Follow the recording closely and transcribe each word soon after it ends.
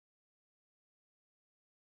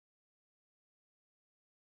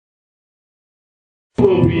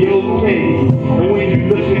will be okay. And when you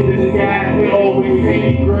look at the sky, it always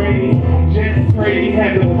ain't gray. Just pray,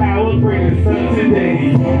 have the power, bring the sun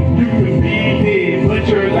today. You can be dead, but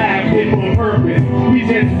you're alive here for purpose. We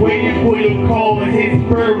just waiting for your call and hit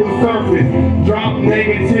verbal surface. Drop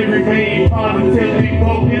negative, remain positively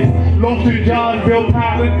focused. Lost your job, built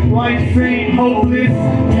pilot, life seemed hopeless.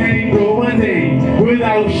 Can't go a day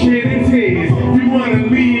without shedding tears. You wanna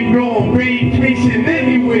leave, go on vacation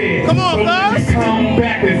anywhere. Come on, guys. Come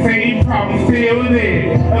back, the same problem still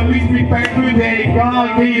there. At least be thankful that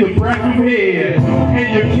God gave you the breath of air.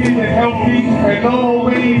 And your kids are healthy and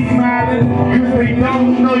always smiling. Cause they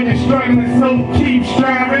don't know you're struggling, so keep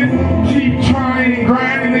striving. Keep trying and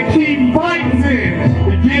grinding and keep fighting.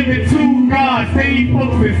 And give it to God, stay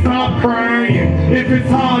focused and stop crying. If it's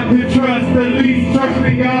hard to trust, at least trust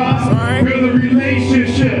in God. Build a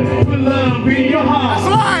relationship, put love in your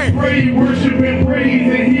heart. Pray, worship, and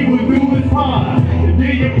praise, and He will do His part.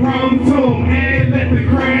 Give your problem to Him and let the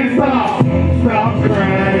crying stop. Stop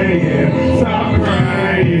crying, stop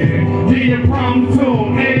crying. Give your problem to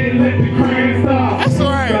Him and let the crying stop.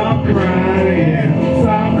 Stop crying,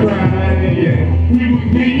 stop crying. He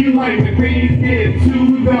will give you life when things get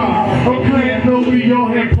too dark. Okay, I know we all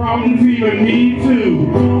have problems, even me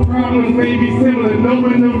too. Problems may be similar, no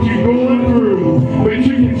one knows what you're going through, but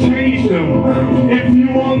you can change them if you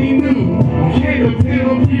only knew. Can't depend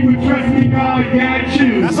on people, trust me, God got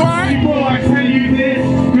you. That's right. Before I tell you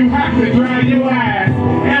this, you have to dry your eyes.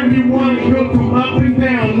 Everyone goes through up and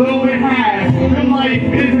down, low and high. Your life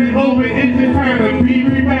isn't over, it's just time to be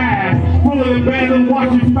revived. For the battle,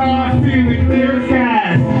 watch your stars, see the clear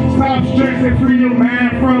skies. Stop stressing, free your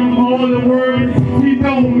mind from all the words. He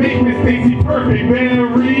don't make mistakes, He's perfect,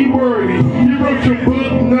 very worthy. You wrote your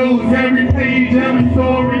book, knows every page, every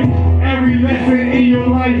story. Every lesson in your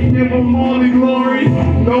life, give Him all the glory.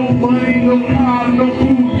 No money, no car, no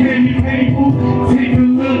food can be painful. Take a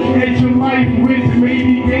look at your life, which may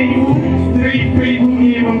be gainful. Stay faithful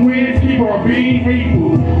even when people are being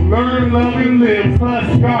hateful. Learn, love, and live,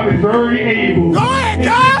 plus God is very able. Go ahead, It's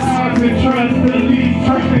guys! hard to trust, at least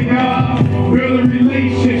trust in God. Build a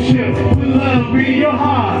relationship, put love in your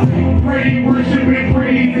heart. Pray, worship, and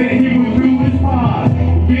praise, and He will do His part.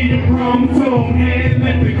 Give your problem to Him and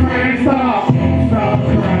let the crying stop. Stop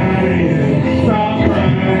crying, stop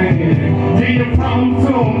crying. Give your problem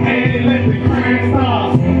to Him and let the crying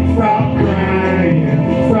stop. Stop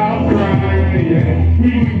crying, stop crying.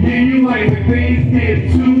 He will give you light when things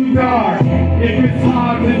get too dark. If it's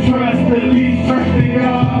hard to trust, at least trust in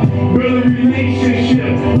God. Build a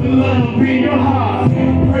relationship, put love in your heart.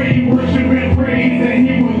 Pray, worship, and praise, and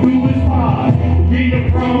He will do His part. Give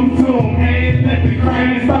your problem to Him and let the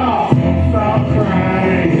crying stop. Stop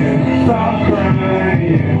crying, stop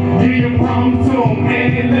crying. Give your problem to Him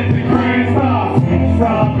and let the crying stop.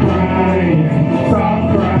 Stop crying,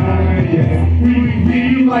 stop crying. He will give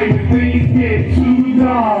you light when things get too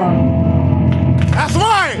dark. That's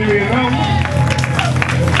right.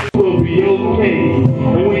 Will be okay.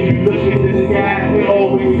 And when you look at the sky, it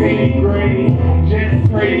always ain't gray.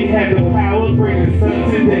 Just pray, have the power, bring the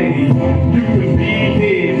sun today. You can be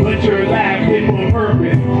dead, but you're alive here for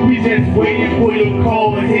purpose. We just waiting for your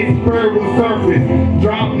call and hit verbal surface.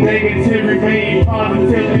 Drop negative, remain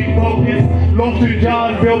positively focused. Lost your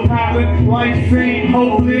job, built pilot, life seemed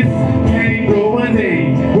hopeless. Can't go a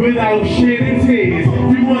day without shedding tears.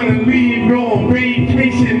 You wanna leave, go on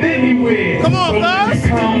vacation anywhere. Come on, guys.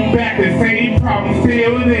 Come back, the same problem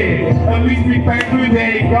still there. At least be thankful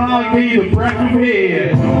that God gave you the breath of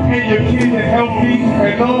air. And your kids are healthy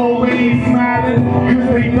and always smiling. Cause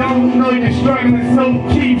they don't know you're struggling,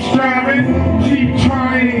 so keep striving. Keep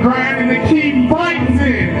trying and grinding and keep fighting.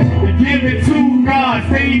 And give it to God,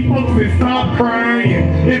 stay focused and stop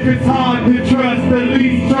crying. If it's hard to trust, at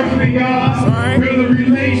least trust in God. Build a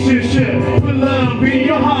relationship, put love in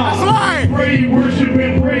your heart. Pray, worship,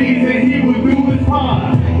 and praise, and He will do His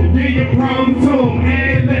part. Give your problem to Him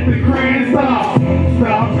and let the crying stop.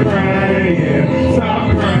 Stop crying,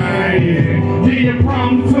 stop crying. Give your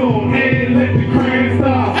problem to Him and let the crying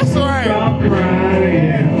stop. Stop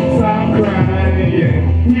crying, stop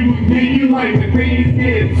crying. He will give you light when things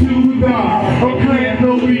get too dark. Okay, I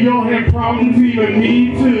know we all have problems, even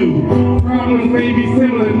me too. Problems may be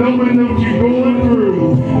similar, no one knows what you're going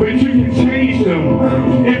through, but you can change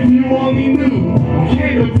them if you only knew.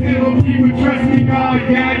 Can't depend on people, trust me, God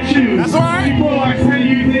got you. That's right. Before I tell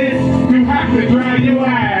you this, you have to dry your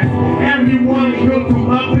eyes. Everyone goes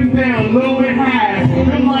through up and down, low and high.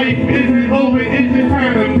 Your life isn't over, it's just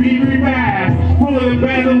time to be revived. For the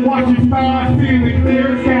battle, watch your stars, see the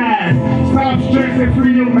clear skies. Stop stressing,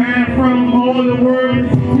 free your mind from all the words.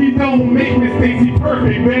 He don't make mistakes, He's perfect.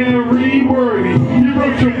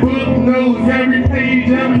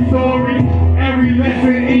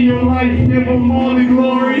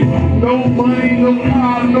 money, no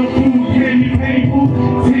car, no food, can be painful.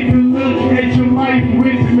 Take a look at your life,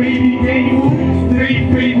 which may be gainful.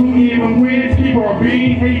 Stay faithful even when people are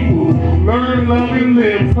being hateful. Learn, love, and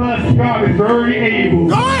live, plus God is very able.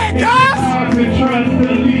 Go ahead, It's guys! hard to trust,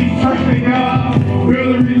 at least trust in God.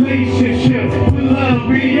 Build a relationship with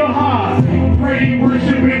love in your heart. Pray,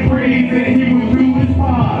 worship, and praise that He will do His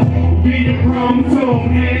part. Get your problem to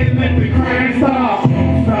Him and let the crying stop.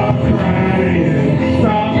 Stop crying,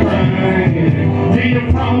 stop crying. Get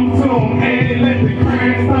your problem to Him and let the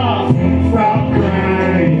crying stop. Stop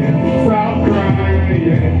crying, stop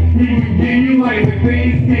crying. He will give you light when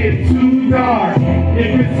things get too dark.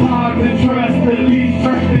 If it's hard to trust, at least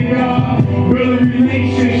trust in God. Build a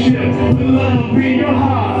relationship with love in your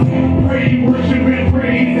heart. Pray, worship, and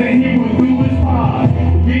praise that He will do His part.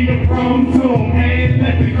 Get your problem to Him and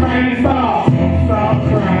let the crying stop. Stop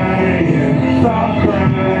crying, stop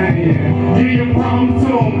crying. Get your problem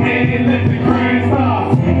to Him and let the crying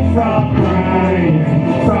stop. Stop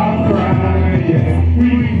crying, stop crying. He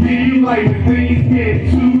will give you light when things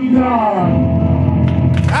get too dark.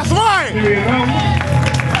 That's right!